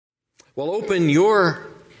Well, open your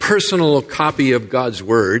personal copy of God's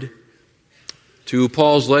Word to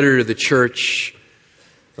Paul's letter to the church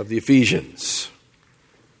of the Ephesians.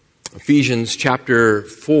 Ephesians chapter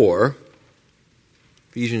 4.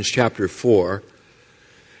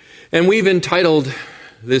 And we've entitled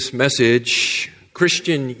this message,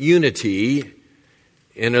 Christian Unity,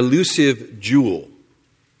 an Elusive Jewel.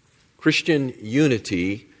 Christian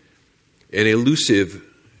Unity, an Elusive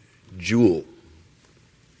Jewel.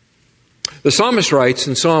 The psalmist writes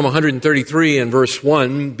in Psalm 133 and verse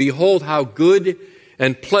 1, "Behold how good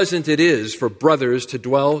and pleasant it is for brothers to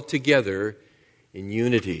dwell together in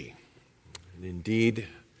unity." And indeed,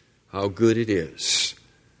 how good it is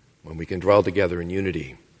when we can dwell together in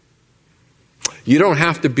unity. You don't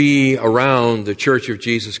have to be around the Church of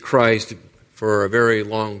Jesus Christ for a very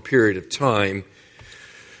long period of time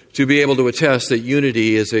to be able to attest that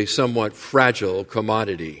unity is a somewhat fragile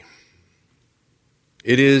commodity.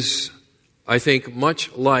 It is, I think,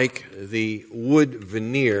 much like the wood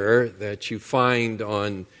veneer that you find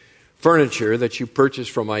on furniture that you purchase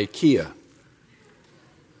from IKEA.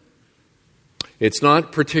 It's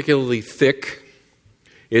not particularly thick.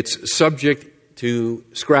 It's subject to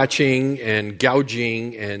scratching and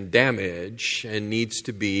gouging and damage and needs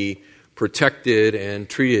to be protected and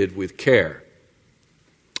treated with care.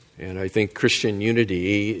 And I think Christian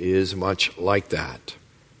unity is much like that.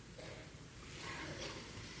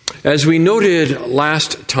 As we noted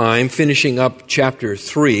last time, finishing up chapter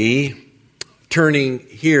 3, turning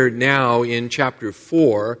here now in chapter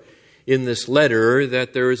 4 in this letter,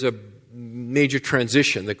 that there is a major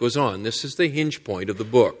transition that goes on. This is the hinge point of the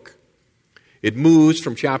book. It moves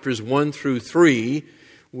from chapters 1 through 3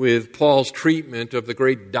 with Paul's treatment of the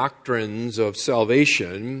great doctrines of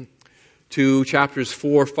salvation to chapters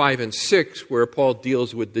 4, 5, and 6, where Paul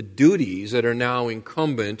deals with the duties that are now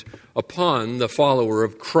incumbent upon the follower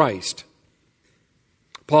of Christ.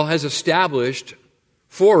 Paul has established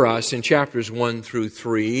for us in chapters 1 through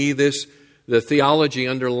 3 the theology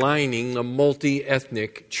underlining the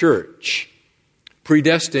multi-ethnic church,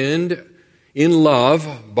 predestined in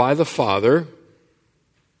love by the Father,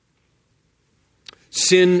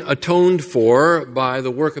 sin atoned for by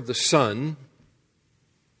the work of the Son,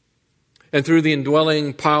 and through the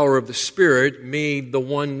indwelling power of the Spirit, made the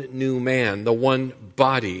one new man, the one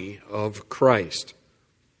body of Christ.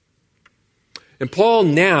 And Paul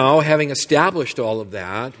now, having established all of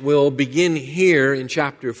that, will begin here in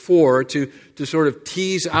chapter 4 to sort of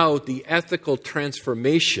tease out the ethical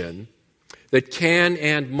transformation that can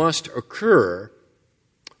and must occur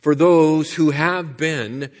for those who have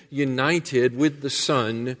been united with the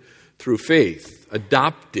Son through faith,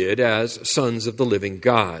 adopted as sons of the living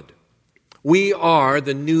God. We are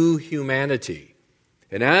the new humanity.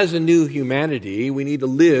 And as a new humanity, we need to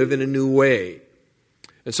live in a new way.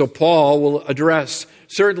 And so Paul will address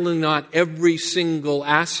certainly not every single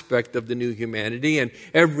aspect of the new humanity and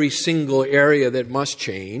every single area that must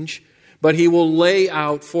change, but he will lay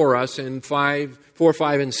out for us in 4,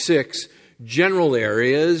 5, and 6 general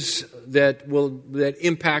areas that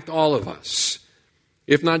impact all of us.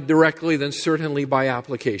 If not directly, then certainly by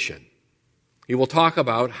application. He will talk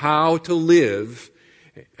about how to live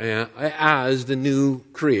as the new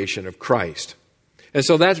creation of Christ. And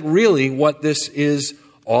so that's really what this is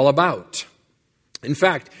all about. In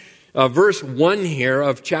fact, verse 1 here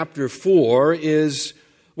of chapter 4 is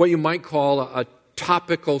what you might call a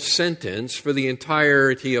topical sentence for the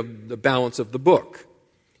entirety of the balance of the book.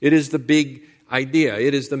 It is the big idea.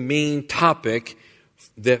 It is the main topic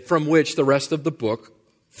from which the rest of the book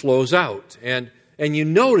flows out. And you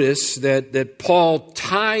notice that Paul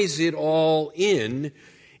ties it all in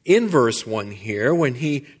verse 1 here when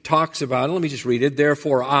he talks about, let me just read it,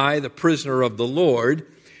 "Therefore I, the prisoner of the Lord,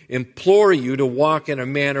 implore you to walk in a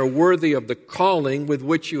manner worthy of the calling with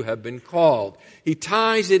which you have been called." He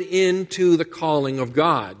ties it into the calling of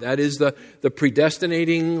God. That is the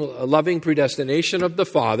predestinating, loving predestination of the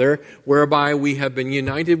Father, whereby we have been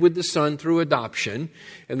united with the Son through adoption,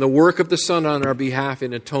 and the work of the Son on our behalf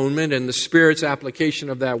in atonement, and the Spirit's application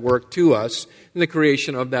of that work to us in the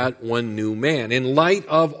creation of that one new man. In light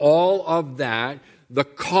of all of that, the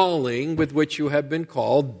calling with which you have been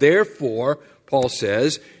called, therefore, Paul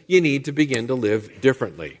says, you need to begin to live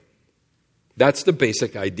differently. That's the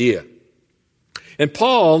basic idea. And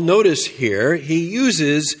Paul, notice here, he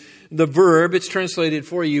uses the verb, it's translated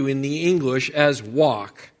for you in the English as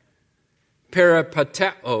walk.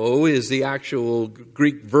 Peripateo is the actual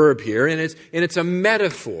Greek verb here, and it's a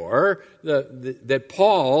metaphor that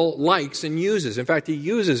Paul likes and uses. In fact, he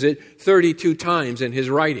uses it 32 times in his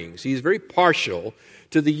writings. He's very partial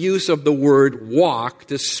to the use of the word walk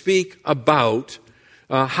to speak about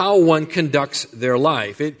how one conducts their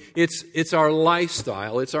life. It's our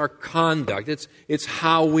lifestyle. It's our conduct. It's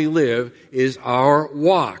how we live is our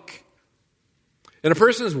walk. And a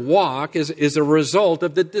person's walk is a result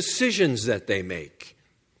of the decisions that they make.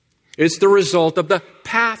 It's the result of the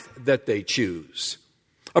path that they choose.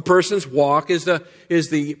 A person's walk is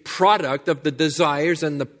the product of the desires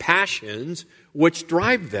and the passions which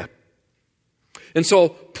drive them. And so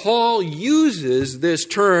Paul uses this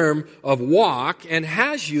term of walk, and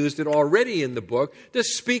has used it already in the book, to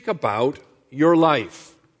speak about your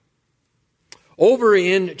life. Over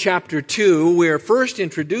in chapter 2, we are first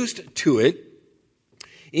introduced to it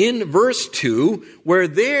in verse 2, where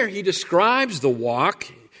there he describes the walk.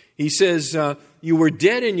 He says, you were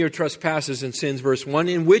dead in your trespasses and sins, verse 1,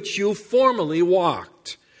 in which you formerly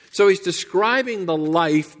walked. So he's describing the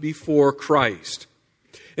life before Christ.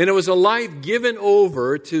 And it was a life given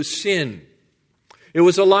over to sin. It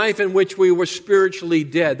was a life in which we were spiritually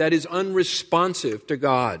dead, that is, unresponsive to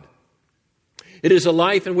God. It is a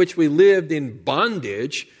life in which we lived in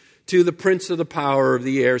bondage to the prince of the power of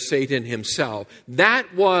the air, Satan himself.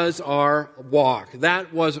 That was our walk.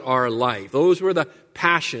 That was our life. Those were the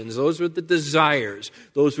passions. Those were the desires.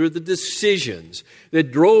 Those were the decisions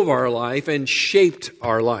that drove our life and shaped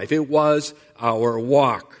our life. It was our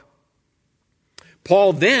walk.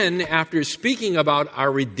 Paul then, after speaking about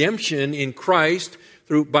our redemption in Christ,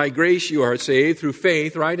 by grace you are saved, through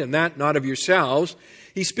faith, right, and that not of yourselves,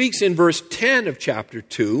 he speaks in verse 10 of chapter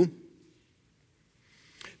 2,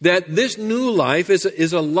 that this new life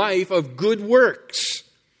is a life of good works,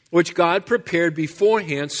 which God prepared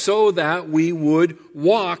beforehand so that we would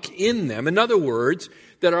walk in them. In other words,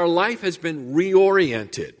 that our life has been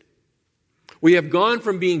reoriented. We have gone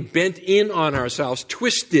from being bent in on ourselves,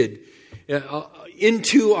 twisted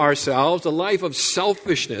into ourselves, a life of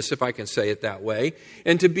selfishness, if I can say it that way,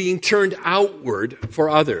 and to being turned outward for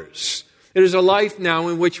others. It is a life now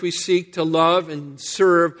in which we seek to love and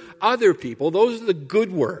serve other people. Those are the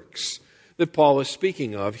good works that Paul is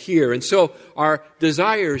speaking of here. And so our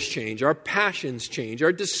desires change, our passions change,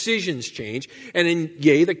 our decisions change, and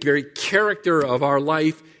the very character of our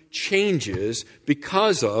life changes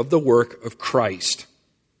because of the work of Christ.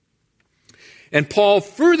 And Paul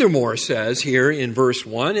furthermore says here in verse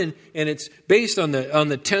 1, and it's based on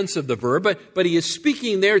the tense of the verb, but he is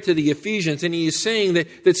speaking there to the Ephesians, and he is saying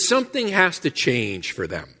that something has to change for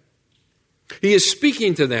them. He is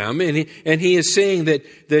speaking to them, and he is saying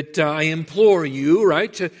that I implore you,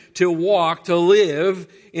 right, to walk, to live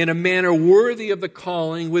in a manner worthy of the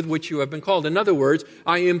calling with which you have been called. In other words,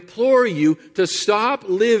 I implore you to stop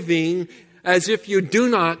living as if you do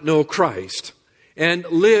not know Christ, and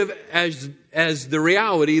live as the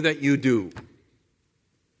reality that you do.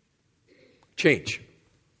 Change.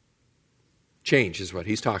 Change is what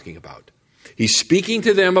he's talking about. He's speaking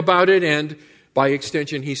to them about it, and by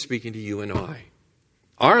extension, he's speaking to you and I.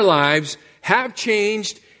 Our lives have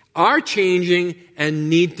changed, are changing, and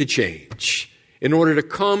need to change in order to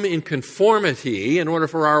come in conformity, in order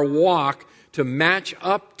for our walk to match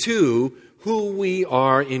up to who we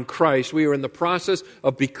are in Christ. We are in the process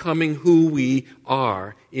of becoming who we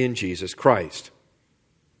are in Jesus Christ.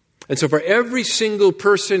 And so for every single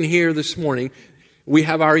person here this morning, we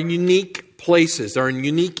have our unique places, our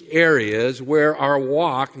unique areas where our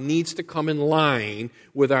walk needs to come in line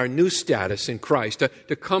with our new status in Christ,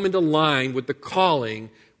 to come into line with the calling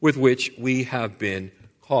with which we have been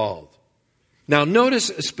called. Now notice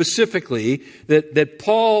specifically that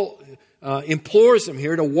Paul implores them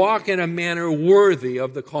here to walk in a manner worthy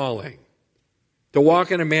of the calling. To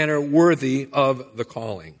walk in a manner worthy of the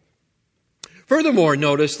calling. Furthermore,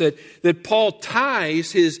 notice that Paul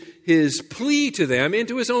ties his plea to them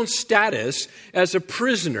into his own status as a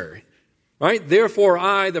prisoner. Right? Therefore,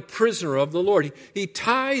 I, the prisoner of the Lord. He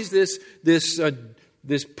ties this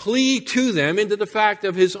plea to them into the fact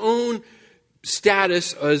of his own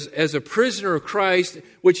status as a prisoner of Christ,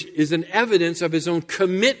 which is an evidence of his own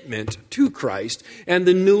commitment to Christ and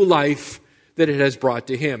the new life that it has brought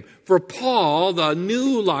to him. For Paul, the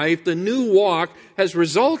new life, the new walk has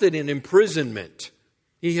resulted in imprisonment.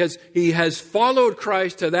 He has followed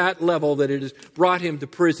Christ to that level that it has brought him to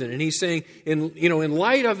prison. And he's saying, in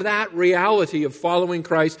light of that reality of following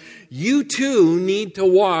Christ, you too need to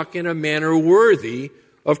walk in a manner worthy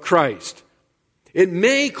of Christ. It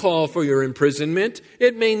may call for your imprisonment.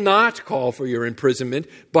 It may not call for your imprisonment.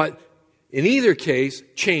 But in either case,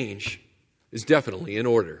 change is definitely in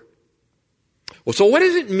order. Well, so what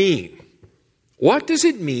does it mean? What does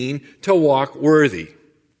it mean to walk worthy?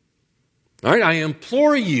 All right, I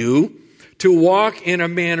implore you to walk in a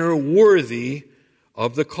manner worthy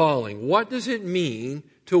of the calling. What does it mean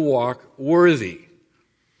to walk worthy?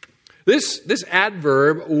 This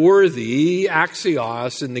adverb, worthy,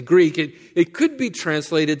 axios in the Greek, it could be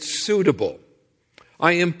translated suitable.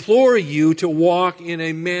 I implore you to walk in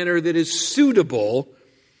a manner that is suitable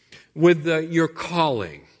with your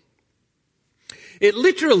calling. It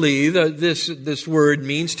literally, this word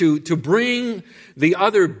means to bring the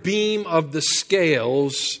other beam of the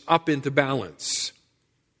scales up into balance.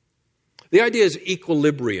 The idea is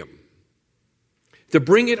equilibrium. To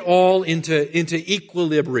bring it all into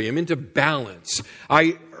equilibrium, into balance.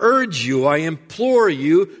 I urge you, I implore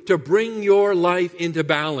you to bring your life into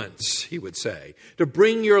balance, he would say. To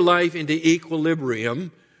bring your life into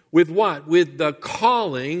equilibrium with what? With the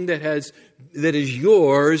calling that is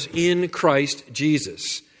yours in Christ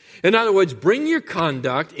Jesus. In other words, bring your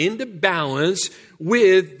conduct into balance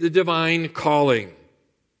with the divine calling.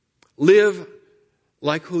 Live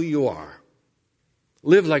like who you are.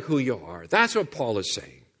 Live like who you are. That's what Paul is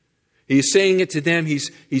saying. He's saying it to them. He's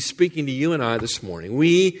speaking to you and I this morning.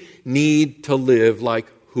 We need to live like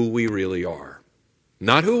who we really are.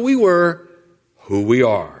 Not who we were, who we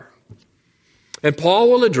are. And Paul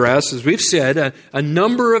will address, as we've said, a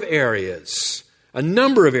number of areas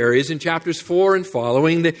in chapters 4 and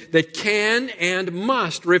following that can and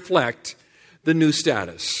must reflect the new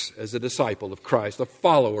status as a disciple of Christ, a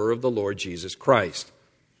follower of the Lord Jesus Christ.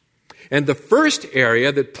 And the first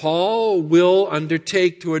area that Paul will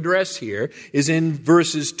undertake to address here is in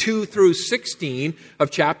verses 2 through 16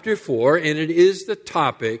 of chapter 4, and it is the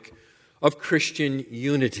topic of Christian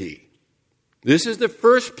unity. This is the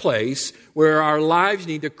first place where our lives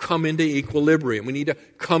need to come into equilibrium. We need to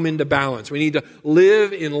come into balance. We need to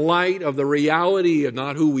live in light of the reality of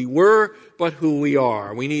not who we were, but who we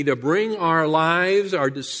are. We need to bring our lives,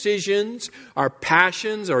 our decisions, our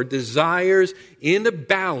passions, our desires into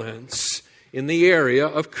balance in the area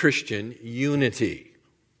of Christian unity.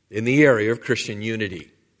 In the area of Christian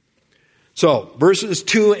unity. So, verses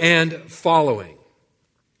 2 and following.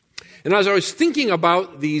 And as I was thinking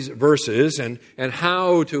about these verses and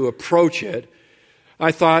how to approach it,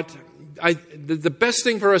 I thought the best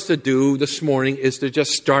thing for us to do this morning is to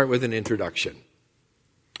just start with an introduction.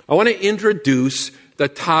 I want to introduce the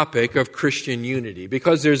topic of Christian unity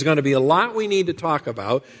because there's going to be a lot we need to talk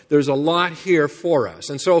about. There's a lot here for us.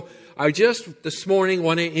 And so I just this morning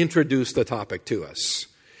want to introduce the topic to us.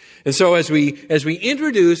 And so as we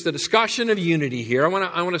introduce the discussion of unity here, I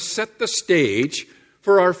want to set the stage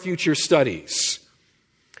for our future studies.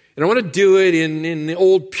 And I want to do it in the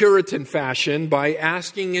old Puritan fashion by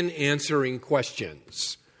asking and answering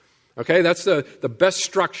questions. Okay, that's the best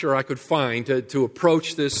structure I could find to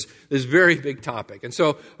approach this very big topic. And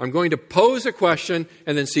so I'm going to pose a question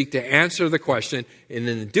and then seek to answer the question. And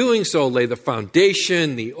in doing so, lay the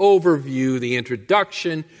foundation, the overview, the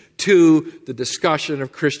introduction to the discussion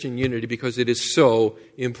of Christian unity because it is so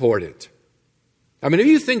important. I mean, if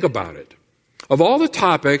you think about it, of all the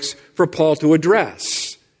topics for Paul to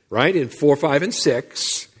address, right, in 4, 5, and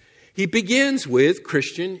 6, he begins with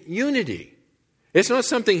Christian unity. It's not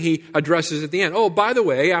something he addresses at the end. Oh, by the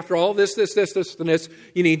way, after all this, and this,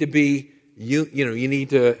 you need to be, you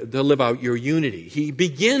need to live out your unity. He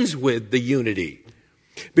begins with the unity.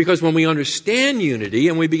 Because when we understand unity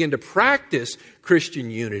and we begin to practice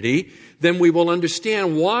Christian unity, then we will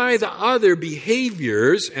understand why the other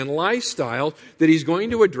behaviors and lifestyle that he's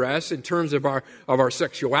going to address in terms of our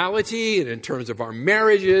sexuality and in terms of our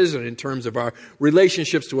marriages and in terms of our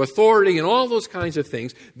relationships to authority and all those kinds of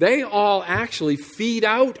things, they all actually feed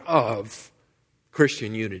out of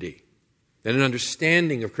Christian unity and an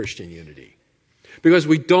understanding of Christian unity. Because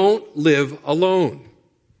we don't live alone.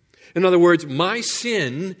 In other words, my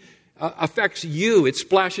sin affects you. It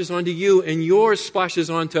splashes onto you, and yours splashes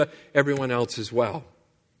onto everyone else as well.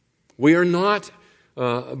 We are not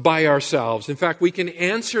by ourselves. In fact, we can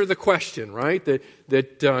answer the question, right,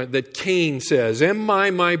 that Cain says, am I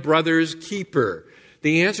my brother's keeper?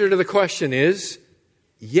 The answer to the question is,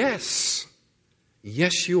 yes.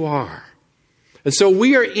 Yes, you are. And so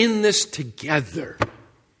we are in this together.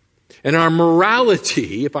 And our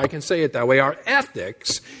morality, if I can say it that way, our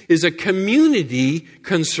ethics is a community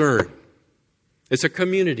concern. It's a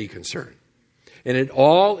community concern. And it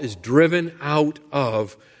all is driven out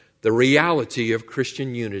of the reality of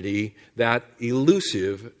Christian unity, that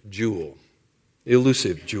elusive jewel.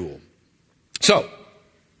 Elusive jewel. So,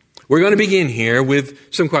 we're going to begin here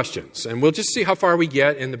with some questions. And we'll just see how far we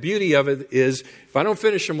get. And the beauty of it is, if I don't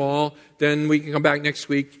finish them all, then we can come back next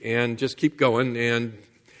week and just keep going. And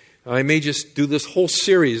I may just do this whole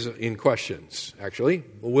series in questions, actually.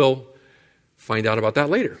 We'll find out about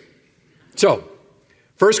that later. So,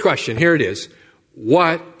 first question, here it is.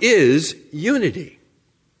 What is unity?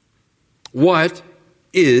 What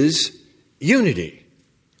is unity.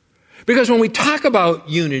 Because when we talk about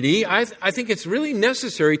unity, I think it's really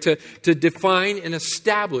necessary to define and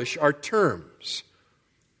establish our terms.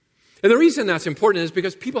 And the reason that's important is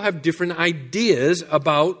because people have different ideas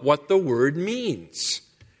about what the word means.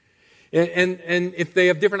 And if they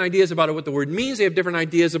have different ideas about what the word means, they have different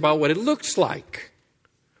ideas about what it looks like.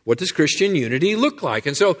 What does Christian unity look like?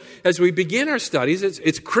 And so as we begin our studies,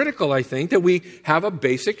 it's critical, I think, that we have a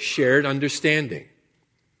basic shared understanding.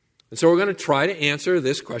 And so we're going to try to answer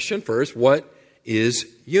this question first. What is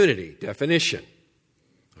unity? Definition.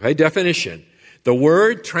 Okay, definition. The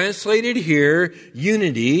word translated here,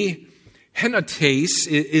 unity, henotes,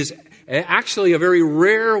 is actually a very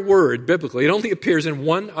rare word biblically. It only appears in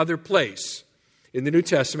one other place in the New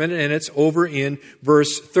Testament, and it's over in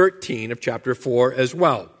verse 13 of chapter 4 as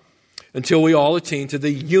well. Until we all attain to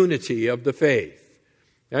the unity of the faith.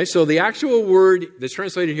 Okay, so the actual word that's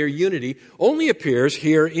translated here, unity, only appears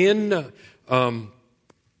here in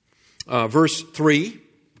verse 3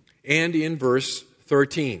 and in verse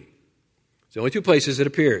 13. It's the only two places it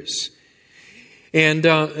appears. And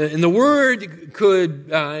the word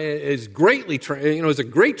is greatly, is a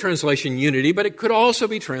great translation, unity, but it could also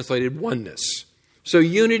be translated oneness. So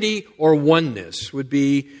unity or oneness would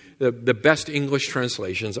be the best English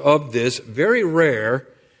translations of this very rare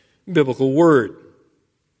biblical word.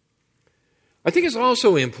 I think it's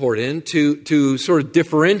also important to sort of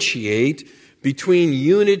differentiate between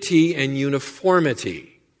unity and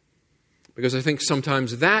uniformity, because I think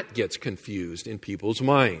sometimes that gets confused in people's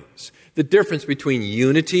minds. The difference between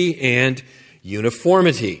unity and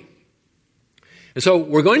uniformity. And so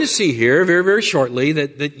we're going to see here very, very shortly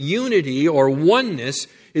that unity or oneness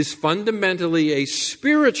is fundamentally a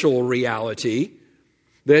spiritual reality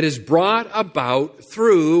that is brought about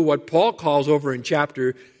through what Paul calls over in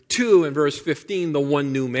chapter 2 and verse 15, the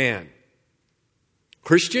one new man.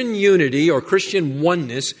 Christian unity or Christian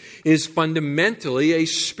oneness is fundamentally a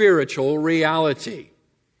spiritual reality.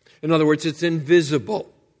 In other words, it's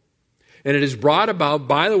invisible. And it is brought about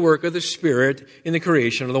by the work of the Spirit in the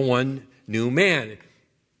creation of the one new man.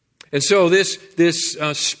 And so this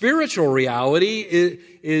spiritual reality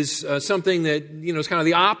is something that, is kind of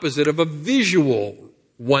the opposite of a visual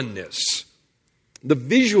oneness. The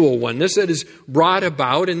visual oneness that is brought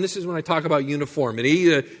about, and this is when I talk about uniformity,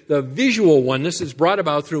 the visual oneness is brought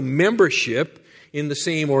about through membership in the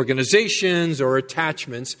same organizations or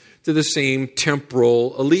attachments to the same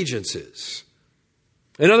temporal allegiances.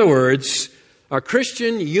 In other words, our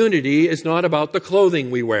Christian unity is not about the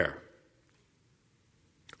clothing we wear.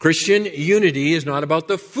 Christian unity is not about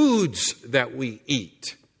the foods that we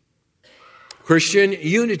eat. Christian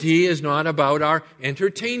unity is not about our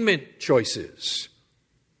entertainment choices.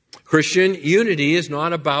 Christian unity is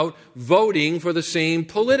not about voting for the same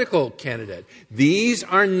political candidate. These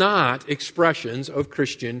are not expressions of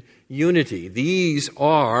Christian unity. These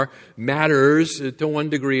are matters, to one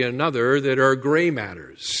degree or another, that are gray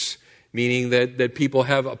matters, meaning that people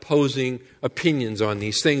have opposing opinions on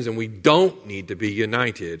these things, and we don't need to be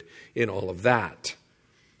united in all of that.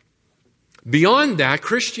 Beyond that,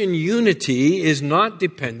 Christian unity is not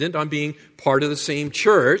dependent on being part of the same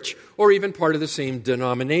church or even part of the same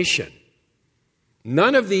denomination.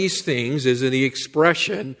 None of these things is the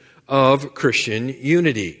expression of Christian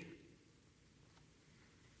unity.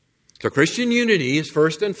 So Christian unity is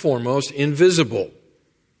first and foremost invisible.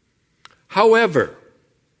 However,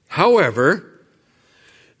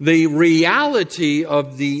 the reality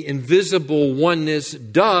of the invisible oneness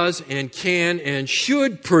does and can and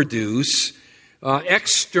should produce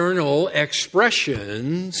external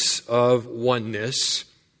expressions of oneness,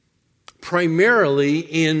 primarily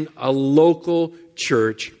in a local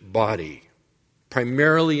church body.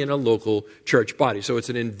 Primarily in a local church body. So it's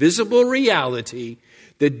an invisible reality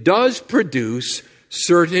that does produce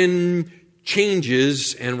certain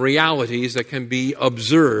changes and realities that can be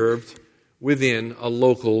observed within a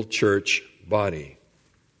local church body.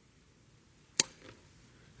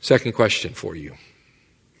 Second question for you.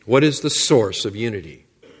 What is the source of unity?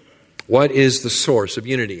 What is the source of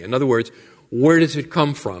unity? In other words, where does it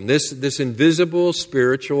come from? This invisible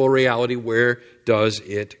spiritual reality, where does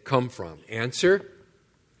it come from? Answer,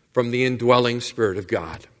 from the indwelling Spirit of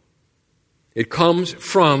God. It comes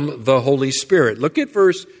from the Holy Spirit. Look at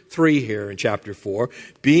verse 3 here in chapter 4.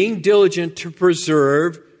 Being diligent to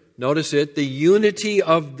preserve, notice it, the unity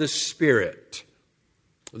of the Spirit.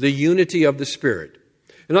 The unity of the Spirit.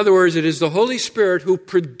 In other words, it is the Holy Spirit who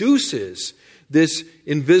produces this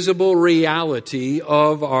invisible reality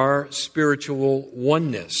of our spiritual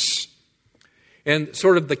oneness. And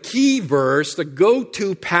sort of the key verse, the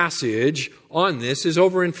go-to passage on this is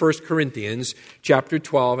over in 1 Corinthians chapter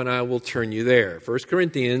 12, and I will turn you there. 1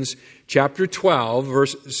 Corinthians chapter 12,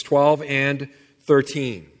 verses 12 and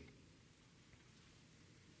 13.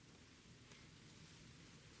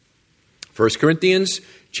 1 Corinthians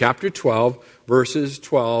chapter 12, verses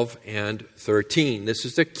 12 and 13. This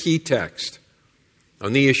is the key text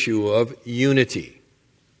on the issue of unity.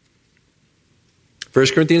 1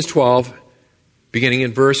 Corinthians 12, beginning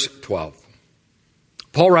in verse 12.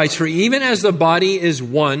 Paul writes, "For even as the body is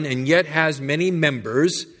one and yet has many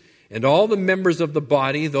members, and all the members of the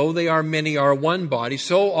body, though they are many, are one body,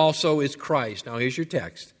 so also is Christ." Now here's your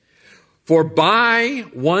text. "For by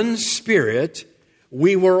one Spirit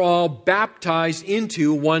we were all baptized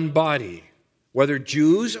into one body. Whether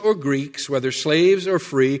Jews or Greeks, whether slaves or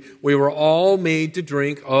free, we were all made to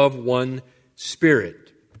drink of one Spirit."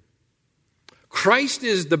 Christ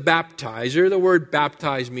is the baptizer. The word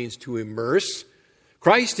baptize means to immerse.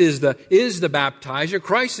 Christ is the baptizer.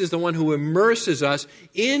 Christ is the one who immerses us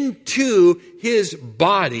into his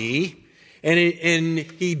body, and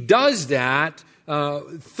he does that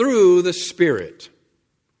through the Spirit.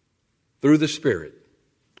 Through the Spirit.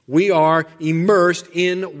 We are immersed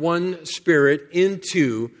in one Spirit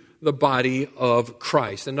into the body of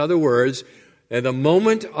Christ. In other words, at the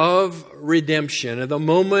moment of redemption, at the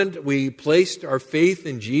moment we placed our faith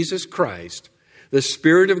in Jesus Christ, the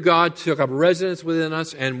Spirit of God took up residence within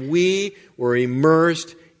us, and we were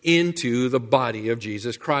immersed into the body of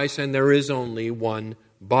Jesus Christ. And there is only one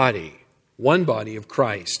body of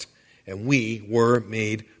Christ, and we were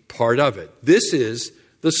made part of it. This is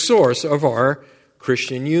the source of our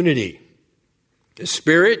Christian unity. The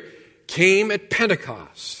Spirit came at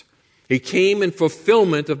Pentecost. He came in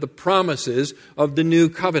fulfillment of the promises of the new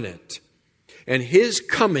covenant. And his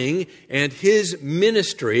coming and his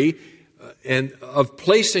ministry and of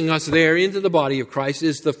placing us there into the body of Christ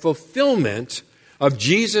is the fulfillment of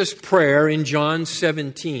Jesus' prayer in John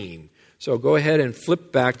 17. So go ahead and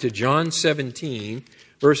flip back to John 17,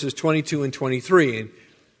 verses 22 and 23,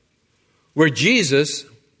 where Jesus,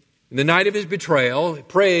 in the night of his betrayal,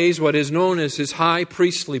 prays what is known as his high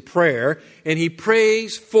priestly prayer, and he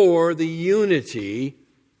prays for the unity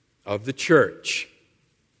of the church.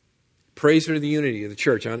 Prays for the unity of the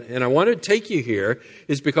church. And I want to take you here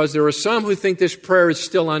is because there are some who think this prayer is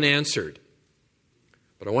still unanswered.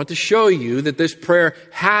 But I want to show you that this prayer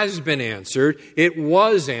has been answered. It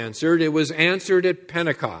was answered. It was answered at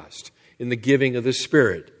Pentecost in the giving of the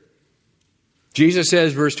Spirit. Jesus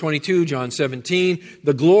says, verse 22, John 17,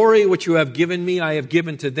 "The glory which you have given me, I have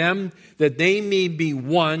given to them, that they may be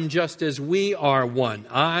one, just as we are one.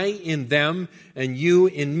 I in them, and you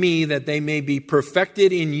in me, that they may be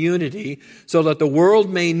perfected in unity, so that the world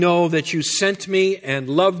may know that you sent me and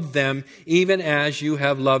loved them, even as you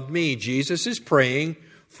have loved me." Jesus is praying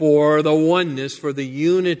for the oneness, for the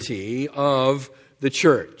unity of the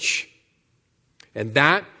church. And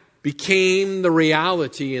that became the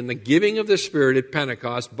reality in the giving of the Spirit at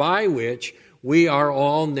Pentecost, by which we are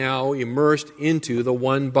all now immersed into the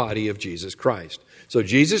one body of Jesus Christ. So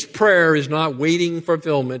Jesus' prayer is not waiting for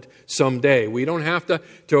fulfillment someday. We don't have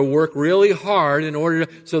to work really hard in order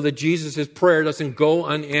so that Jesus' prayer doesn't go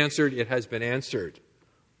unanswered. It has been answered.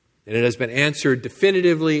 And it has been answered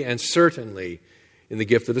definitively and certainly in the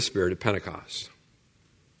gift of the Spirit at Pentecost.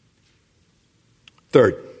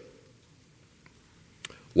 Third,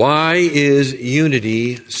 why is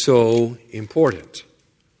unity so important?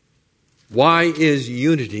 Why is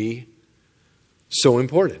unity so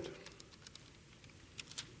important?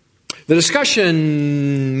 The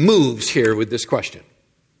discussion moves here with this question.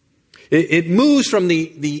 It moves from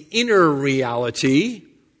the inner reality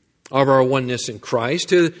of our oneness in Christ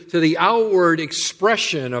to the outward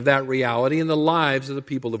expression of that reality in the lives of the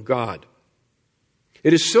people of God.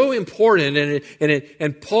 It is so important,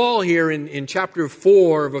 and Paul here in chapter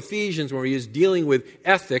 4 of Ephesians, where he is dealing with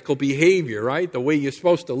ethical behavior, right, the way you're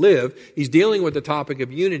supposed to live, he's dealing with the topic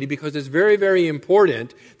of unity because it's very, very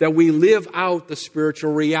important that we live out the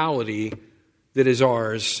spiritual reality that is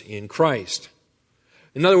ours in Christ.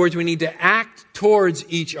 In other words, we need to act towards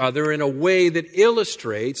each other in a way that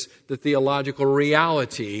illustrates the theological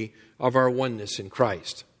reality of our oneness in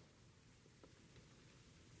Christ.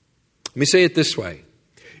 Let me say it this way.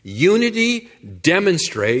 Unity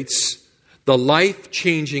demonstrates the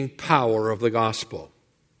life-changing power of the gospel.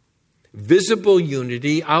 Visible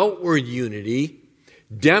unity, outward unity,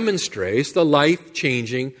 demonstrates the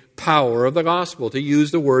life-changing power of the gospel. To use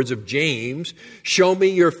the words of James, "Show me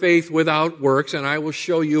your faith without works, and I will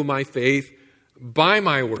show you my faith by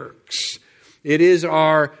my works." It is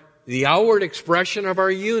the outward expression of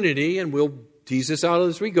our unity, and we'll tease this out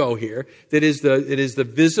as we go here, that it is the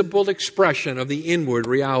visible expression of the inward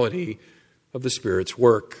reality of the Spirit's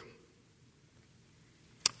work.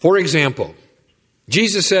 For example,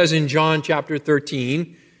 Jesus says in John chapter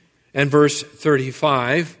 13 and verse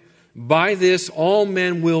 35, "By this all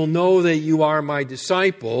men will know that you are my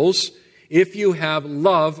disciples, if you have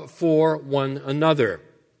love for one another."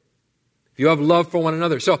 If you have love for one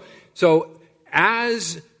another. So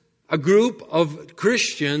as a group of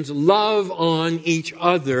Christians love on each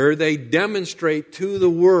other, they demonstrate to the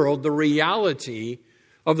world the reality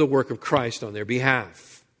of the work of Christ on their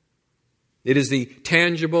behalf. It is the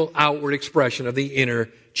tangible outward expression of the inner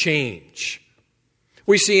change.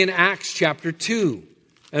 We see in Acts chapter 2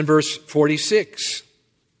 and verse 46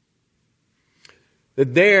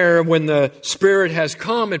 that there, when the Spirit has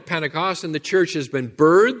come at Pentecost and the church has been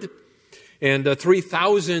birthed, and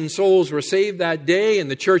 3,000 souls were saved that day, and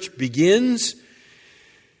the church begins.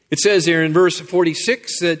 It says there in verse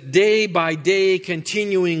 46 that day by day,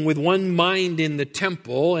 continuing with one mind in the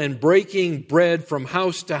temple and breaking bread from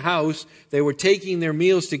house to house, they were taking their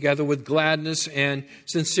meals together with gladness and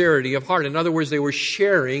sincerity of heart. In other words, they were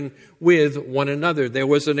sharing with one another. There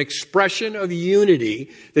was an expression of unity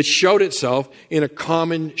that showed itself in a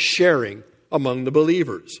common sharing among the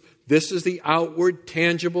believers. This is the outward,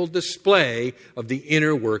 tangible display of the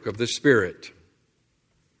inner work of the Spirit.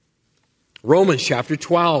 Romans chapter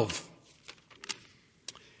 12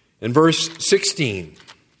 and verse 16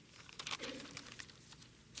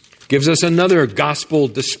 gives us another gospel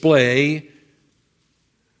display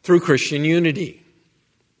through Christian unity.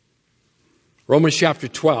 Romans chapter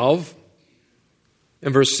 12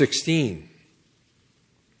 and verse 16.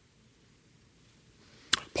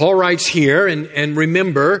 Paul writes here, and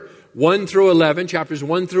remember, 1 through 11, chapters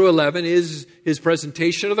 1 through 11 is his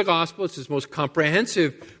presentation of the gospel. It's his most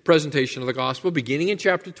comprehensive presentation of the gospel. Beginning in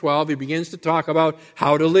chapter 12, he begins to talk about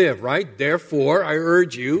how to live, right? Therefore, I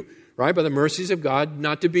urge you, right, by the mercies of God,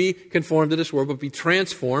 not to be conformed to this world, but be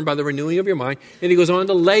transformed by the renewing of your mind. And he goes on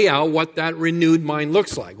to lay out what that renewed mind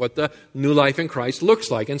looks like, what the new life in Christ looks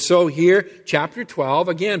like. And so here, chapter 12,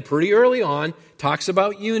 again, pretty early on, talks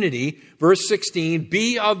about unity. Verse 16,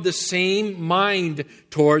 be of the same mind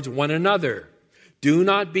towards one another. Do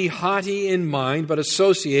not be haughty in mind, but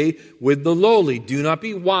associate with the lowly. Do not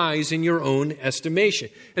be wise in your own estimation.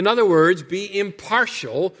 In other words, be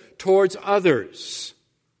impartial towards others.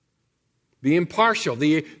 Be impartial.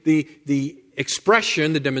 The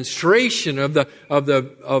expression, the demonstration of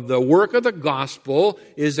the work of the gospel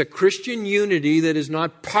is a Christian unity that is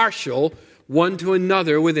not partial one to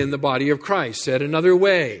another within the body of Christ. Said another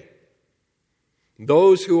way,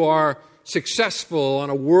 those who are successful on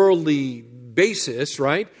a worldly basis,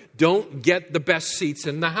 right, don't get the best seats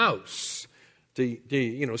in the house.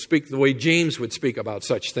 To speak the way James would speak about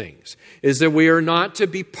such things, is that we are not to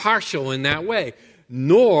be partial in that way.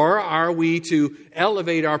 Nor are we to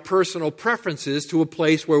elevate our personal preferences to a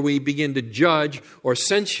place where we begin to judge or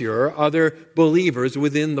censure other believers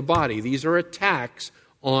within the body. These are attacks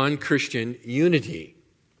on Christian unity.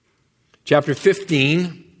 Chapter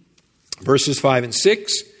 15, verses 5 and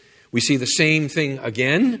 6, we see the same thing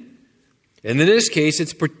again. And in this case,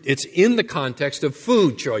 it's in the context of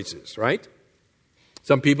food choices, right?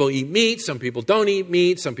 Some people eat meat, some people don't eat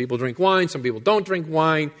meat, some people drink wine, some people don't drink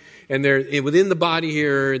wine. And they're within the body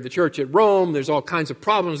here, the church at Rome, there's all kinds of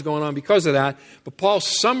problems going on because of that. But Paul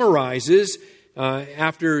summarizes,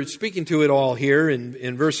 after speaking to it all here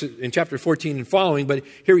in chapter 14 and following, but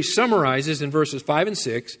here he summarizes in verses 5 and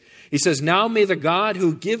 6. He says, now may the God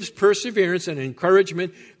who gives perseverance and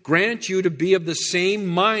encouragement grant you to be of the same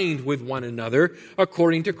mind with one another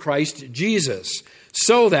according to Christ Jesus,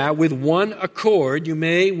 so that with one accord you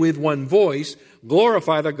may with one voice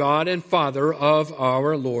glorify the God and Father of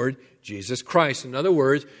our Lord Jesus Christ. In other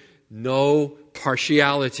words, no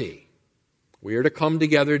partiality. We are to come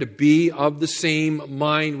together to be of the same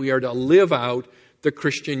mind. We are to live out the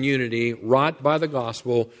Christian unity wrought by the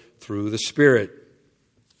gospel through the Spirit.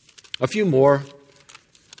 A few more.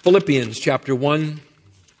 Philippians chapter 1.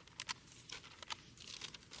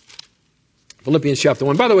 Philippians chapter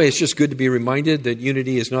 1. By the way, it's just good to be reminded that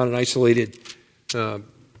unity is not an isolated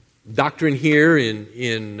doctrine here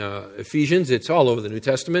in Ephesians. It's all over the New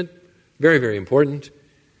Testament. Very, very important.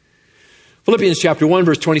 Philippians chapter 1,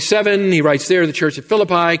 verse 27, he writes there to the church at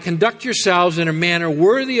Philippi, conduct yourselves in a manner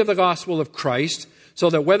worthy of the gospel of Christ, so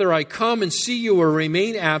that whether I come and see you or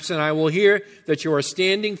remain absent, I will hear that you are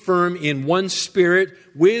standing firm in one spirit,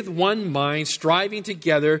 with one mind, striving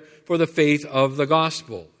together for the faith of the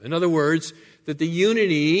gospel. In other words, that the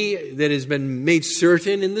unity that has been made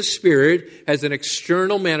certain in the Spirit has an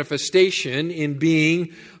external manifestation in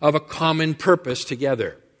being of a common purpose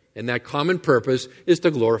together. And that common purpose is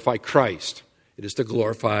to glorify Christ. It is to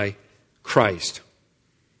glorify Christ.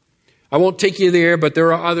 I won't take you there, but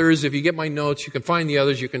there are others. If you get my notes, you can find the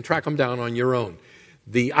others. You can track them down on your own.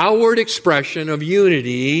 The outward expression of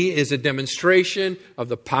unity is a demonstration of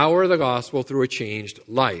the power of the gospel through a changed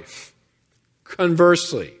life.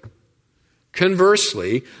 Conversely,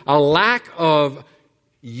 a lack of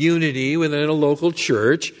unity within a local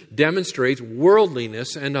church demonstrates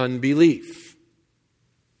worldliness and unbelief.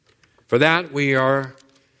 For that, we are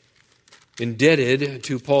indebted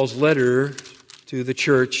to Paul's letter to the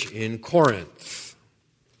church in Corinth,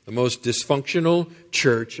 the most dysfunctional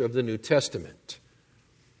church of the New Testament.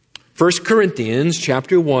 1 Corinthians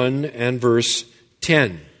chapter 1 and verse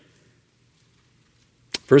 10.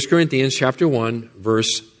 1 Corinthians chapter 1,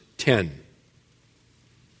 verse 10.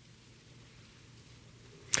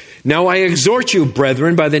 Now I exhort you,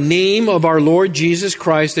 brethren, by the name of our Lord Jesus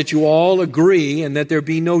Christ, that you all agree and that there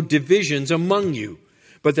be no divisions among you,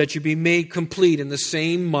 but that you be made complete in the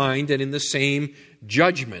same mind and in the same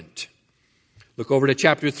judgment. Look over to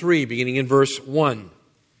chapter 3, beginning in verse 1.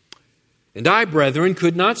 And I, brethren,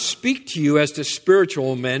 could not speak to you as to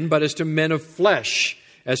spiritual men, but as to men of flesh,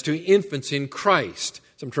 as to infants in Christ.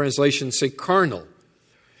 Some translations say carnal.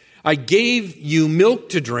 I gave you milk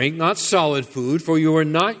to drink, not solid food, for you are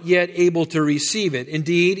not yet able to receive it.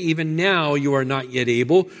 Indeed, even now you are not yet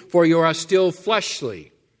able, for you are still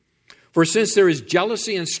fleshly. For since there is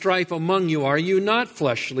jealousy and strife among you, are you not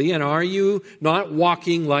fleshly, and are you not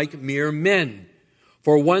walking like mere men?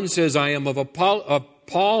 For one says, I am of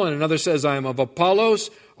Paul, and another says, I am of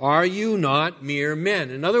Apollos. Are you not mere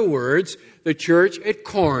men? In other words, the church at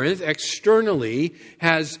Corinth externally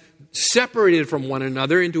has separated from one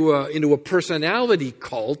another into a personality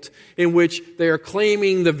cult in which they are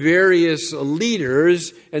claiming the various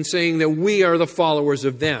leaders and saying that we are the followers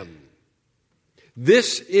of them.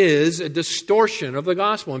 This is a distortion of the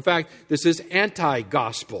gospel. In fact, this is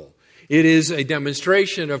anti-gospel. It is a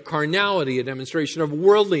demonstration of carnality, a demonstration of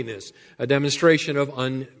worldliness, a demonstration of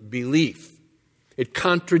unbelief. It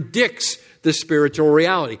contradicts the spiritual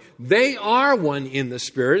reality. They are one in the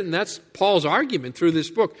Spirit, and that's Paul's argument through this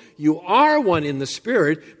book. You are one in the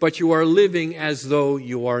Spirit, but you are living as though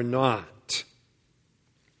you are not.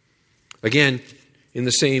 Again, in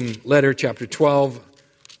the same letter, chapter 12,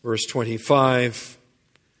 verse 25,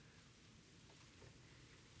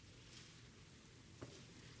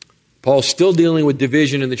 Paul's still dealing with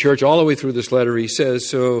division in the church all the way through this letter. He says,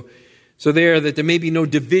 so there, that there may be no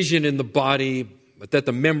division in the body, but that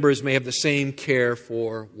the members may have the same care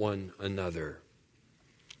for one another.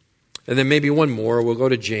 And then maybe one more. We'll go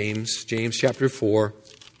to James chapter 4.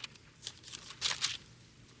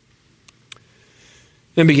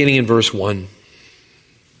 And beginning in verse 1.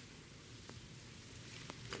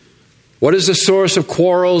 What is the source of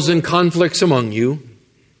quarrels and conflicts among you?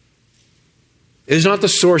 Is not the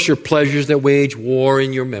source your pleasures that wage war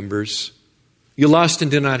in your members? You lust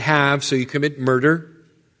and do not have, so you commit murder.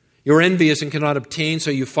 You're envious and cannot obtain,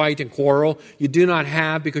 so you fight and quarrel. You do not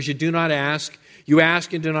have because you do not ask. You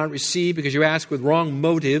ask and do not receive because you ask with wrong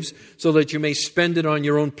motives, so that you may spend it on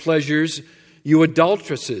your own pleasures. You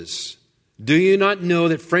adulteresses, do you not know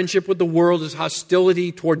that friendship with the world is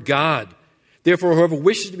hostility toward God? Therefore, whoever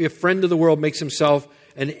wishes to be a friend of the world makes himself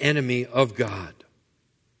an enemy of God.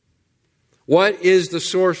 What is the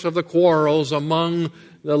source of the quarrels among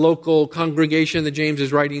the local congregation that James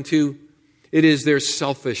is writing to? It is their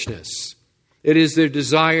selfishness. It is their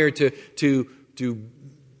desire to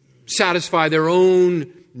satisfy their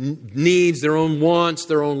own needs, their own wants,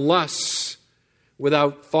 their own lusts,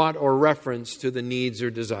 without thought or reference to the needs or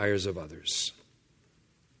desires of others.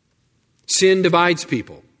 Sin divides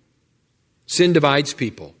people. Sin divides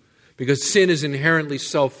people because sin is inherently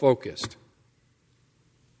self-focused.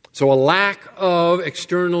 So a lack of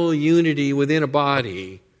external unity within a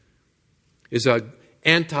body is an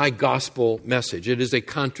anti-gospel message. It is a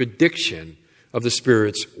contradiction of the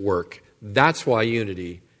Spirit's work. That's why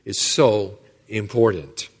unity is so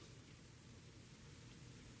important.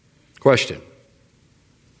 Question: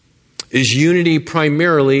 is unity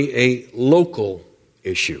primarily a local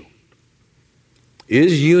issue?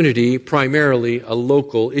 Is unity primarily a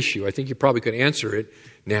local issue? I think you probably could answer it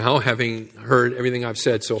now, having heard everything I've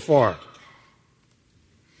said so far.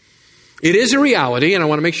 It is a reality, and I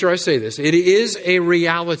want to make sure I say this. It is a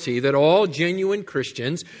reality that all genuine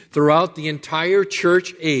Christians throughout the entire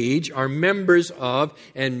church age are members of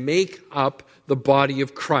and make up the body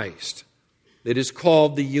of Christ. It is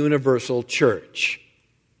called the universal church.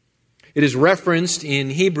 It is referenced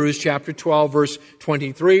in Hebrews chapter 12, verse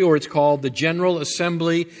 23, or it's called the general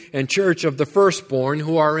assembly and church of the firstborn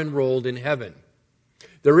who are enrolled in heaven.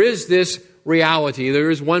 There is this reality.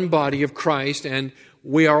 There is one body of Christ, and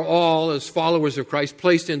we are all, as followers of Christ,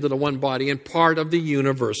 placed into the one body and part of the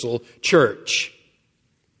universal church.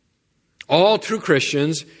 All true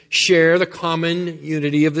Christians share the common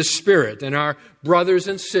unity of the Spirit and are brothers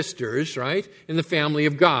and sisters, right, in the family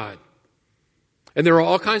of God. And there are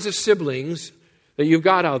all kinds of siblings that you've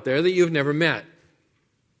got out there that you've never met.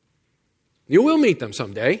 You will meet them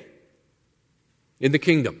someday in the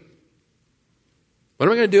kingdom. What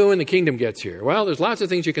am I going to do when the kingdom gets here? Well, there's lots of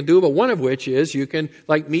things you can do, but one of which is you can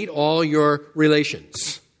meet all your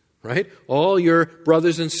relations, right? All your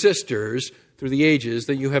brothers and sisters through the ages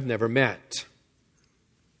that you have never met.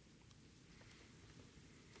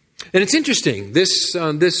 And it's interesting, this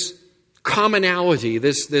commonality,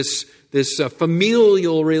 this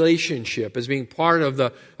familial relationship as being part of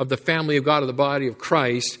the family of God, of the body of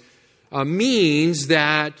Christ, means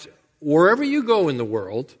that wherever you go in the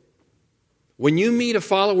world, when you meet a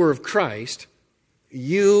follower of Christ,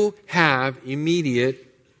 you have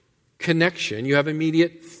immediate connection. You have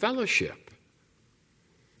immediate fellowship.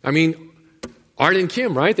 I mean, Art and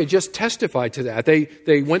Kim, right? They just testified to that.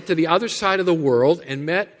 They went to the other side of the world and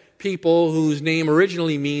met people whose name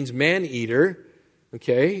originally means man-eater,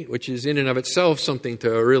 okay, which is in and of itself something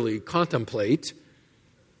to really contemplate.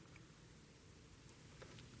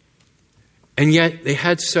 And yet they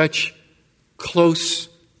had such close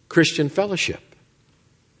Christian fellowship.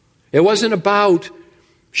 It wasn't about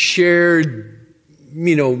shared,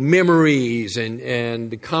 memories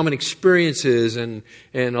and common experiences and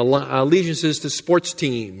allegiances to sports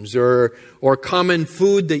teams or common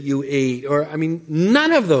food that you ate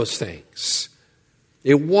none of those things.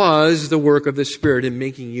 It was the work of the Spirit in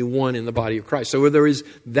making you one in the body of Christ. So there is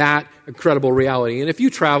that incredible reality. And if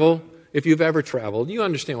you've ever traveled, you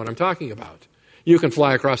understand what I'm talking about. You can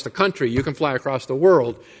fly across the country. You can fly across the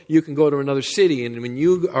world. You can go to another city. And when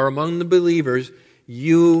you are among the believers,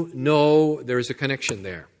 you know there's a connection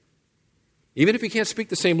there. Even if you can't speak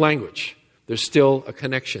the same language, there's still a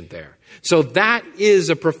connection there. So that is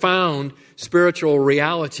a profound spiritual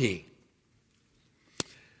reality.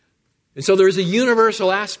 And so there's a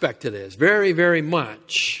universal aspect to this, very, very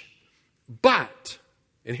much. But,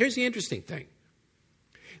 and here's the interesting thing,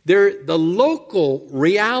 the local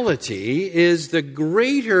reality is the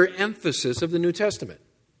greater emphasis of the New Testament.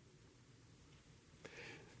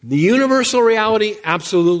 The universal reality,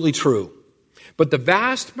 absolutely true. But the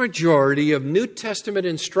vast majority of New Testament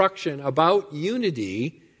instruction about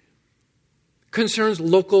unity concerns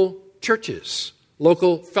local churches,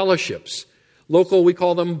 local fellowships, local, we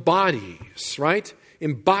call them bodies, right?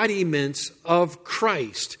 Embodiments of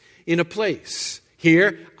Christ in a place.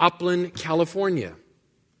 Here, Upland, California.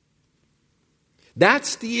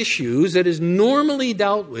 That's the issues that is normally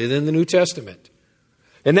dealt with in the New Testament.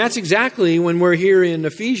 And that's exactly when we're here in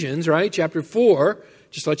Ephesians, right? Chapter 4.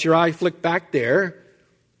 Just let your eye flick back there.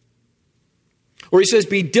 Where he says,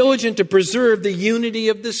 be diligent to preserve the unity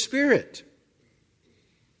of the Spirit.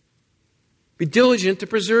 Be diligent to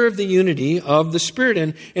preserve the unity of the Spirit.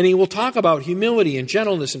 And he will talk about humility and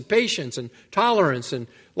gentleness and patience and tolerance and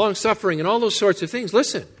long-suffering and all those sorts of things.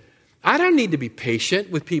 Listen, I don't need to be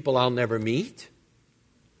patient with people I'll never meet.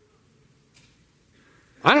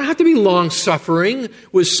 I don't have to be long-suffering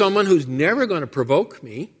with someone who's never going to provoke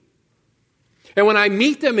me. And when I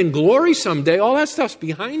meet them in glory someday, all that stuff's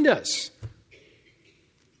behind us.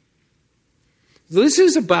 This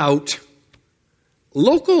is about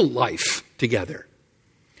local life together.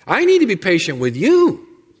 I need to be patient with you.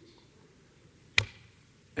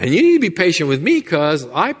 And you need to be patient with me because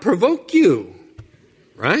I provoke you.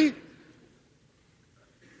 Right?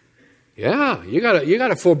 Yeah, you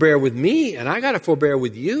gotta forbear with me, and I gotta forbear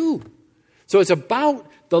with you. So it's about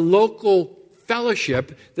the local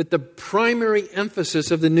fellowship that the primary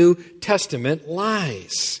emphasis of the New Testament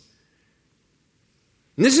lies.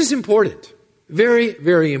 And this is important. Very,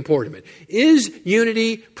 very important. Is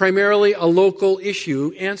unity primarily a local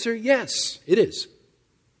issue? Answer, yes, it is.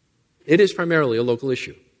 It is primarily a local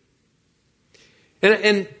issue.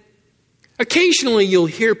 And occasionally you'll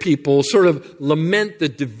hear people sort of lament the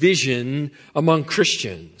division among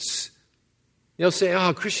Christians. They'll say,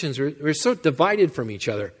 oh, Christians, we're so divided from each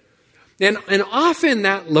other. And often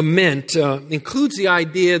that lament includes the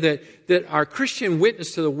idea that that our Christian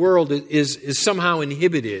witness to the world is somehow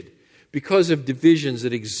inhibited because of divisions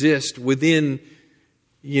that exist within,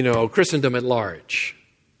 Christendom at large.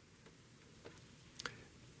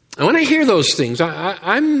 And when I hear those things,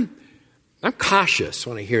 I'm cautious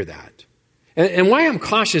when I hear that. And why I'm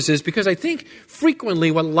cautious is because I think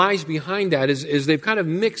frequently what lies behind that is they've kind of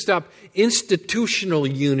mixed up institutional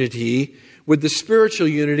unity with the spiritual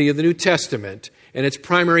unity of the New Testament and its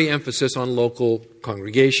primary emphasis on local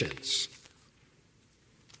congregations.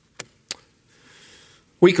 A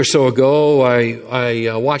week or so ago,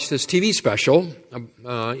 I watched this TV special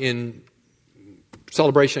in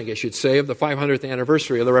celebration, I guess you'd say, of the 500th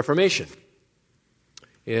anniversary of the Reformation.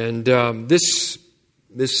 And this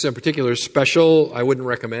particular special I wouldn't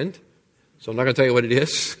recommend, so I'm not going to tell you what it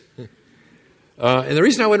is. And the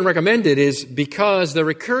reason I wouldn't recommend it is because the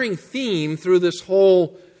recurring theme through this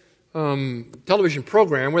whole television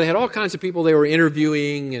program, where they had all kinds of people they were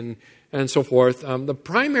interviewing and so forth, the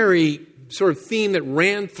primary sort of theme that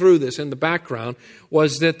ran through this in the background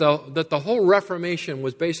was that the whole Reformation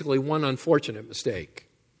was basically one unfortunate mistake.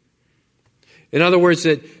 In other words,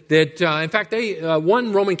 that in fact,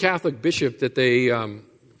 one Roman Catholic bishop that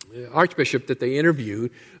archbishop that they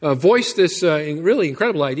interviewed voiced this really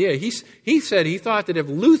incredible idea. He said he thought that if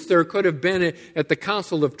Luther could have been at the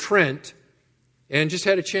Council of Trent and just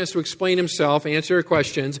had a chance to explain himself, answer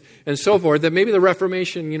questions, and so forth, that maybe the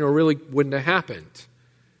Reformation, really wouldn't have happened.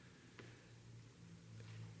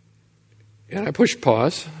 And I pushed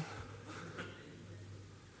pause.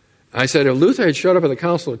 I said, if Luther had showed up at the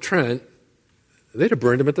Council of Trent, they'd have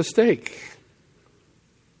burned him at the stake.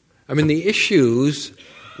 I mean, the issues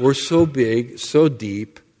were so big, so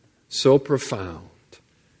deep, so profound.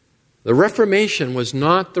 The Reformation was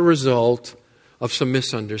not the result of some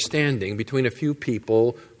misunderstanding between a few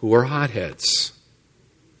people who were hotheads.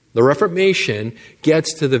 The Reformation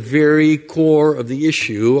gets to the very core of the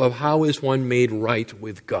issue of how is one made right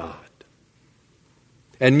with God.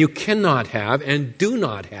 And you cannot have and do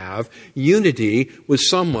not have unity with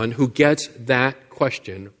someone who gets that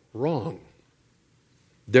question wrong.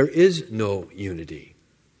 There is no unity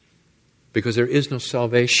because there is no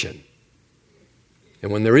salvation.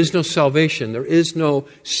 And when there is no salvation, there is no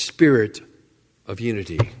spirit of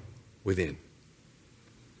unity within.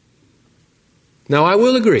 Now, I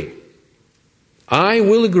will agree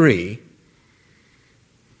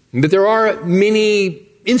that there are many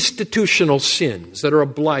institutional sins that are a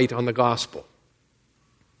blight on the gospel.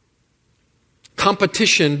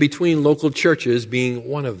 Competition between local churches being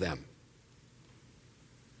one of them.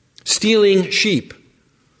 Stealing sheep,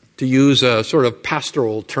 to use a sort of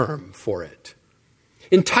pastoral term for it.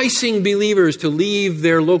 Enticing believers to leave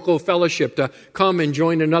their local fellowship to come and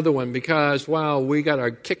join another one because, wow, we got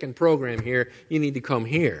a kicking program here, you need to come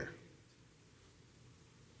here.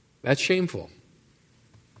 That's shameful.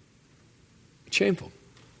 It's shameful.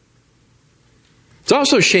 It's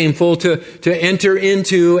also shameful to enter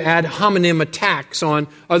into ad hominem attacks on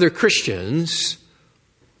other Christians,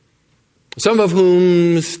 some of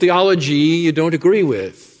whom's theology you don't agree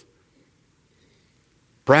with.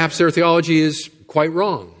 Perhaps their theology is quite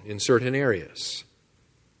wrong in certain areas.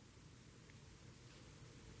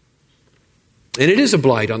 And it is a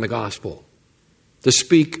blight on the gospel to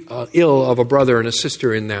speak ill of a brother and a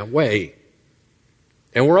sister in that way.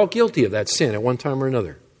 And we're all guilty of that sin at one time or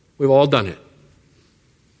another. We've all done it.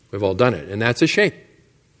 We've all done it, and that's a shame.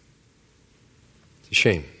 It's a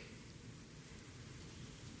shame.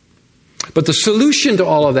 But the solution to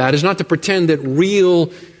all of that is not to pretend that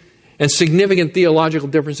real and significant theological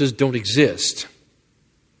differences don't exist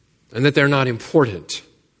and that they're not important,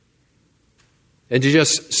 and to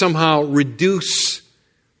just somehow reduce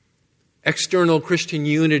external Christian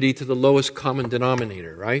unity to the lowest common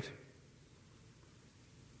denominator, right?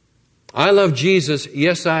 I love Jesus,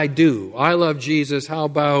 yes I do. I love Jesus, how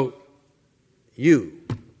about you?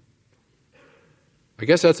 I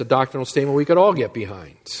guess that's a doctrinal statement we could all get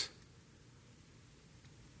behind,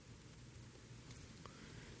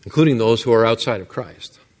 including those who are outside of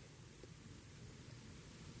Christ.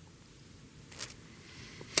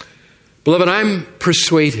 Beloved, I'm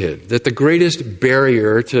persuaded that the greatest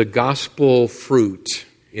barrier to gospel fruit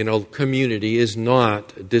in a community is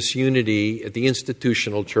not disunity at the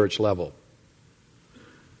institutional church level.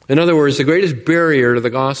 In other words, the greatest barrier to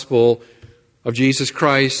the gospel of Jesus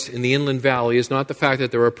Christ in the Inland Valley is not the fact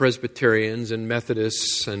that there are Presbyterians and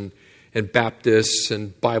Methodists and Baptists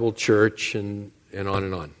and Bible Church and on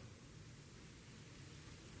and on.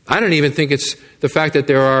 I don't even think it's the fact that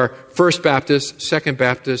there are First Baptists, Second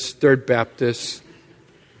Baptists, Third Baptists.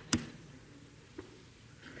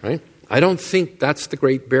 Right? I don't think that's the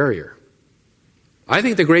great barrier. I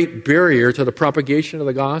think the great barrier to the propagation of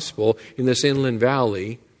the gospel in this inland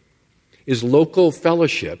valley is local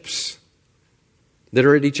fellowships that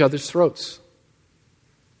are at each other's throats.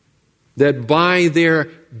 That by their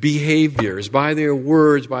behaviors, by their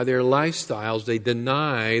words, by their lifestyles, they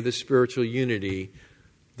deny the spiritual unity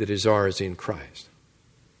that is ours in Christ.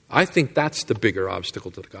 I think that's the bigger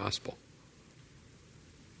obstacle to the gospel.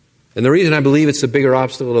 And the reason I believe it's the bigger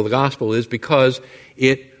obstacle to the gospel is because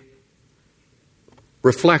it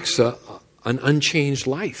reflects an unchanged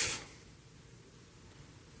life.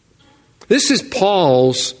 This is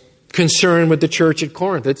Paul's concern with the church at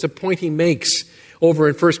Corinth. It's a point he makes over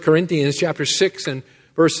in 1 Corinthians chapter 6 and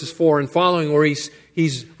verses 4 and following, where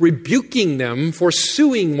he's rebuking them for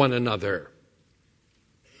suing one another,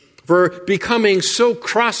 for becoming so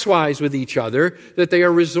crosswise with each other that they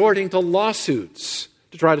are resorting to lawsuits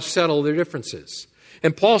to try to settle their differences.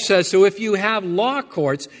 And Paul says, so if you have law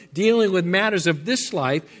courts dealing with matters of this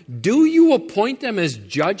life, do you appoint them as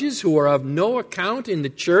judges who are of no account in the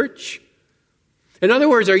church? In other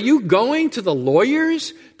words, are you going to the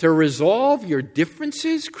lawyers to resolve your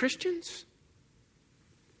differences, Christians?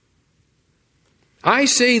 I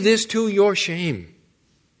say this to your shame.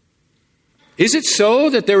 Is it so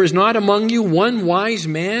that there is not among you one wise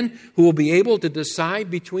man who will be able to decide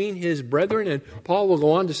between his brethren? And Paul will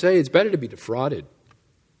go on to say it's better to be defrauded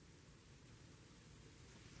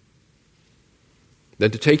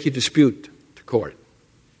than to take your dispute to court.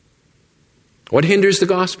 What hinders the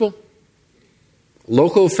gospel?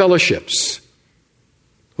 Local fellowships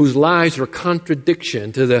whose lives are a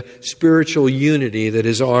contradiction to the spiritual unity that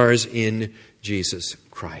is ours in Jesus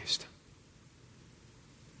Christ.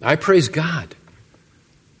 I praise God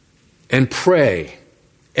and pray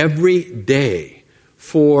every day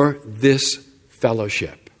for this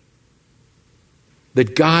fellowship,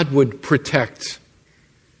 that God would protect,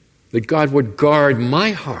 that God would guard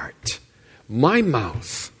my heart, my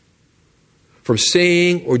mouth, from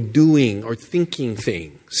saying or doing or thinking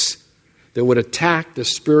things that would attack the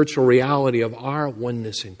spiritual reality of our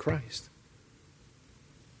oneness in Christ.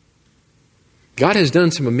 God has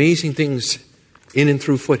done some amazing things in and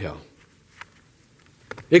through Foothill.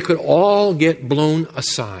 It could all get blown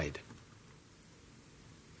aside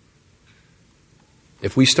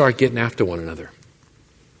if we start getting after one another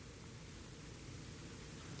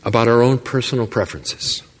about our own personal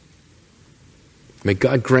preferences. May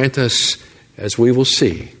God grant us, as we will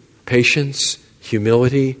see, patience,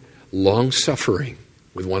 humility, long-suffering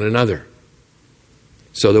with one another,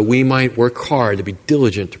 so that we might work hard to be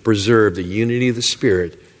diligent to preserve the unity of the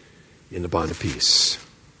Spirit in the bond of peace.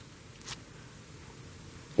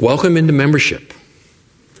 Welcome into membership.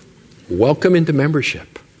 Welcome into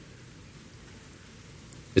membership.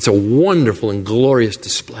 It's a wonderful and glorious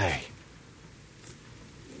display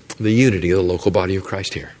of the unity of the local body of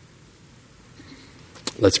Christ here.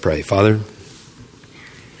 Let's pray. Father,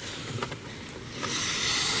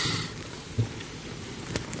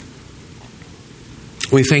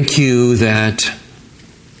 we thank you that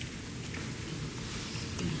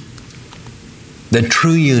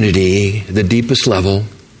true unity, the deepest level,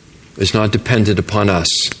 is not dependent upon us.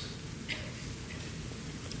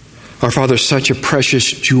 Our Father, such a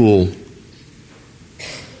precious jewel,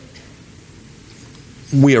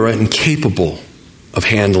 we are incapable of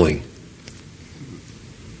handling.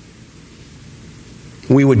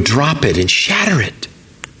 We would drop it and shatter it.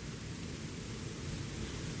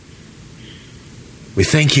 We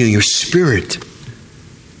thank you, your Spirit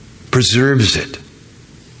preserves it.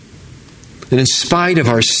 And in spite of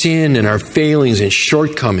our sin and our failings and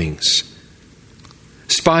shortcomings, in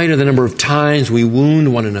spite of the number of times we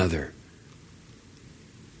wound one another,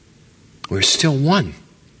 we're still one.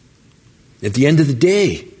 At the end of the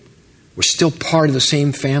day, we're still part of the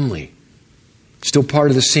same family, still part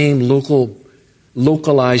of the same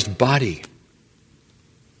localized body,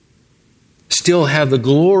 still have the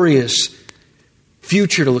glorious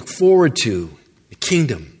future to look forward to, the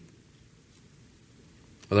kingdom,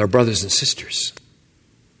 with our brothers and sisters.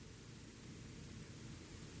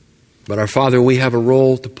 But our Father, we have a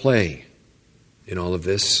role to play in all of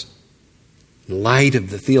this. In light of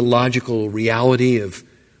the theological reality of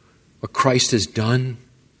what Christ has done,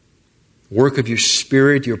 work of your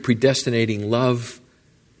Spirit, your predestinating love,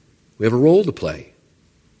 we have a role to play.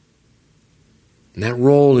 And that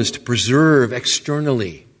role is to preserve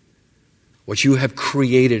externally what you have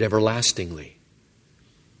created everlastingly.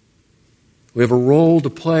 We have a role to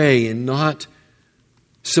play in not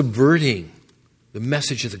subverting the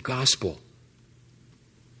message of the gospel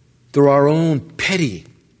through our own petty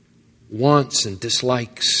wants and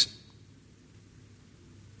dislikes,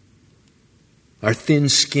 our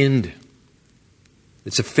thin-skinned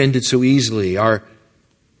that's offended so easily, our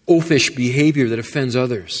oafish behavior that offends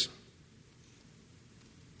others,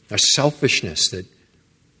 our selfishness that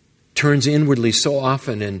turns inwardly so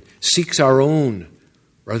often and seeks our own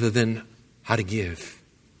rather than how to give.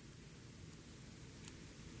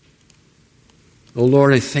 Oh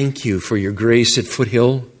Lord, I thank you for your grace at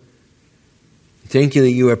Foothill. Thank you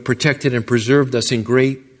that you have protected and preserved us in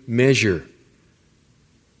great measure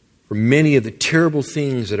from many of the terrible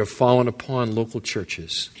things that have fallen upon local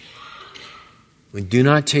churches. We do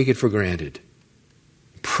not take it for granted.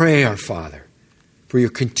 Pray, our Father, for your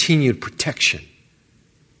continued protection.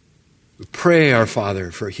 We pray, our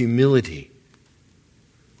Father, for humility.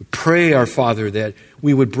 We pray, our Father, that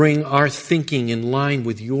we would bring our thinking in line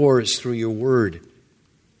with yours through your word.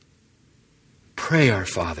 Pray, our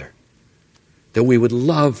Father, that we would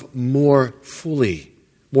love more fully,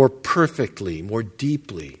 more perfectly, more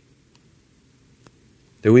deeply.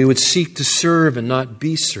 That we would seek to serve and not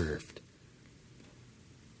be served.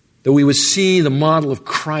 That we would see the model of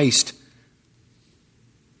Christ,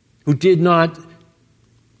 who did not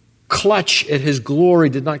clutch at his glory,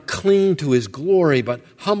 did not cling to his glory, but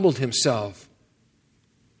humbled himself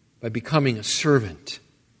by becoming a servant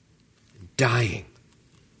and dying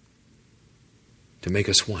to make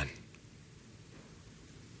us one.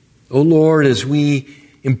 Oh Lord, as we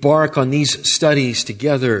embark on these studies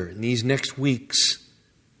together in these next weeks,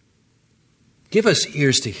 give us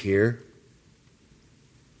ears to hear.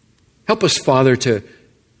 Help us, Father, to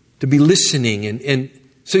be listening and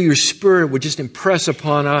so your Spirit would just impress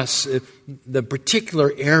upon us the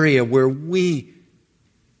particular area where we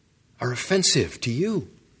are offensive to you,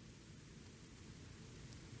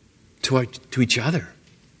 to each other.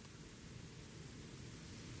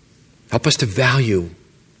 Help us to value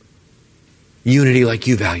unity like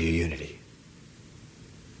you value unity.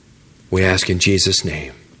 We ask in Jesus'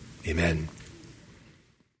 name. Amen.